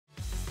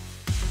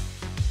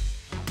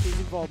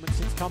involvement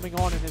since coming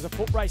on, and there's a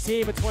foot race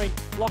here between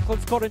Lachlan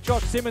Scott and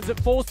Josh Simmons. It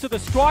falls to the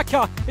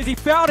striker as he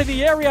fouled in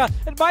the area.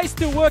 It may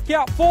still work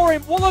out for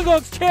him.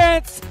 Wollongong's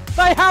chance.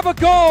 They have a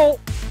goal.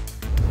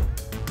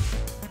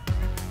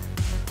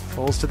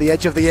 Falls to the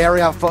edge of the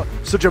area for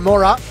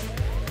Tsujimura.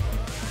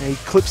 He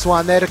clips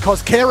one there to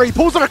Koskeri,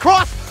 pulls it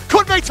across.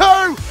 Could be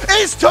two,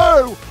 is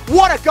two.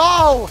 What a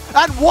goal,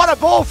 and what a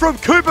ball from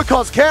Cooper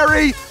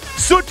Koskeri.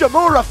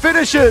 Tsujimura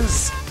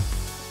finishes.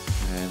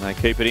 And they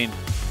keep it in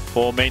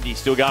for Mendy,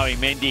 still going.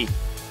 Mendy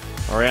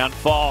around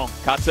Fong,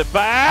 cuts it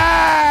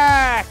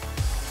back.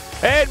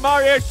 And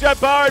Mario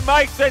Shabow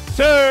makes it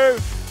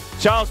two.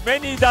 Charles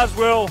Mendy does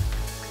well.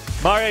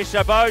 Mario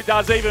Shabow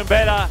does even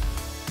better.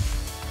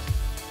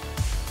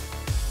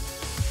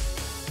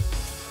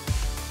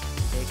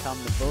 Here come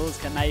the Bulls.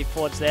 Can they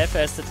forge their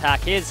first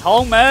attack? Here's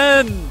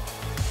Hollman.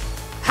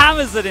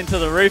 Hammers it into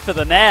the roof of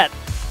the net.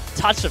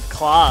 Touch of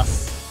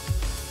class.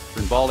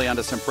 Trimboli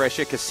under some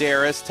pressure.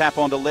 Caceres, tap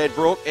onto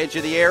Ledbrook, edge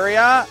of the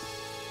area.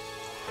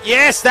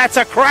 Yes, that's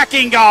a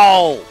cracking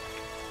goal.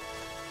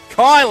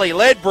 Kylie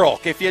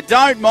Ledbrook, if you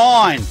don't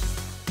mind.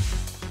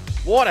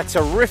 What a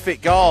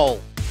terrific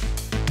goal.